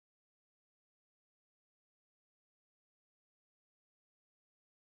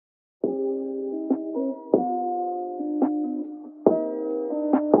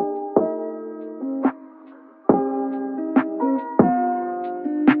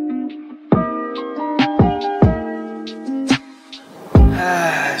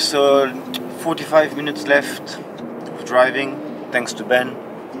So 45 minutes left of driving, thanks to Ben.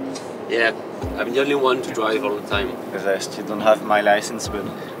 Yeah, I'm the only one to drive all the time. Because I still don't have my license, but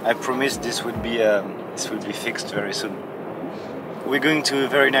I promise this would be fixed very soon. We're going to a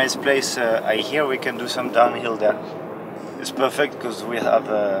very nice place. I hear we can do some downhill there. It's perfect because we have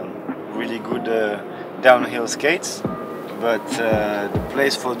really good downhill skates. But the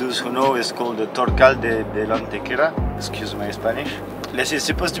place, for those who know, is called the Torcal de Lantequera. Excuse my Spanish. It's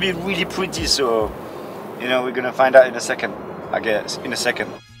supposed to be really pretty, so you know, we're gonna find out in a second. I guess in a second.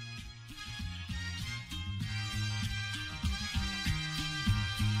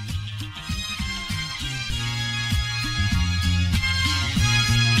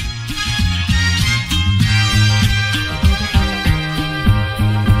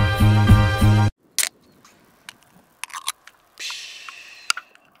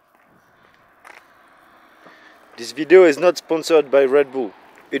 This video is not sponsored by Red Bull.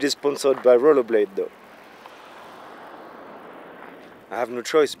 It is sponsored by Rollerblade though. I have no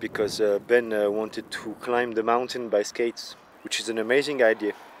choice because Ben wanted to climb the mountain by skates, which is an amazing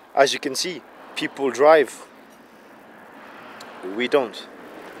idea. As you can see, people drive. We don't.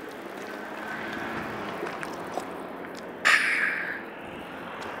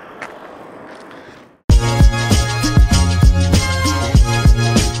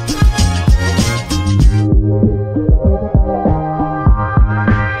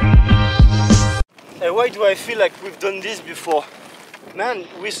 Why do I feel like we've done this before? Man,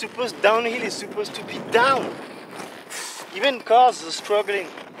 downhill is supposed to be down. Even cars are struggling.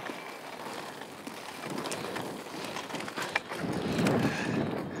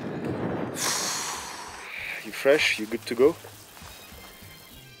 You fresh? You good to go?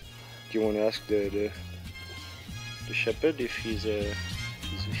 Do you want to ask the shepherd if he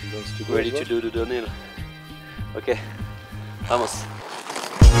wants to go? Ready to do the downhill? Okay, vamos.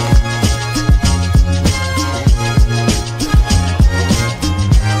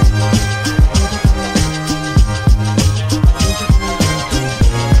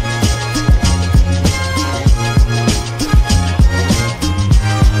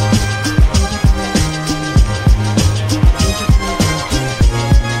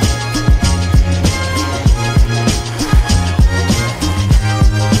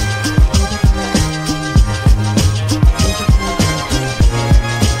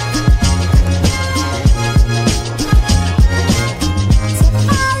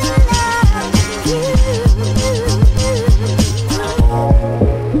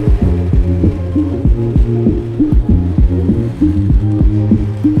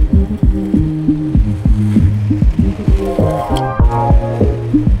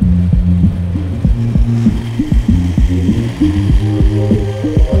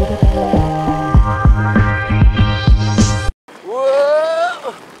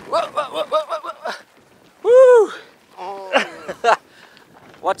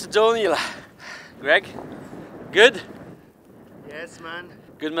 What's the downhill, Greg? Good? Yes, man.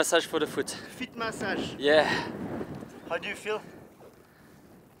 Good massage for the foot. Feet massage. Yeah. How do you feel?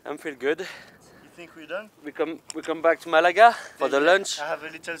 I'm feel good. You think we're done? We come back to Malaga for the lunch. I have a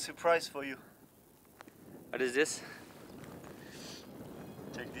little surprise for you. What is this?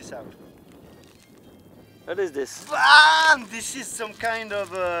 Check this out. What is this? Bam! This is some kind of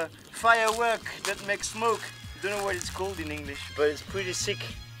firework that makes smoke. Don't know what it's called in English, but it's pretty sick.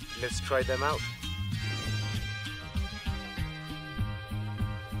 Let's try them out.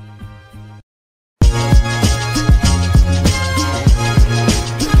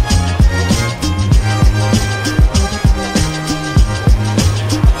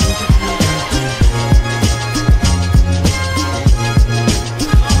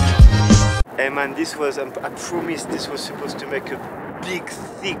 Hey man, I promise this was supposed to make a big,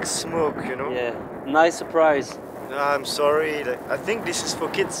 thick smoke, you know? Yeah, nice surprise. No, I'm sorry, I think this is for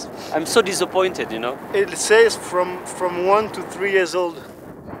kids. I'm so disappointed, you know? It says from 1 to 3 years old.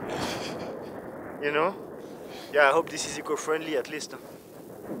 You know? Yeah, I hope this is eco-friendly at least.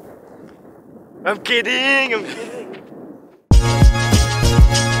 I'm kidding, I'm kidding.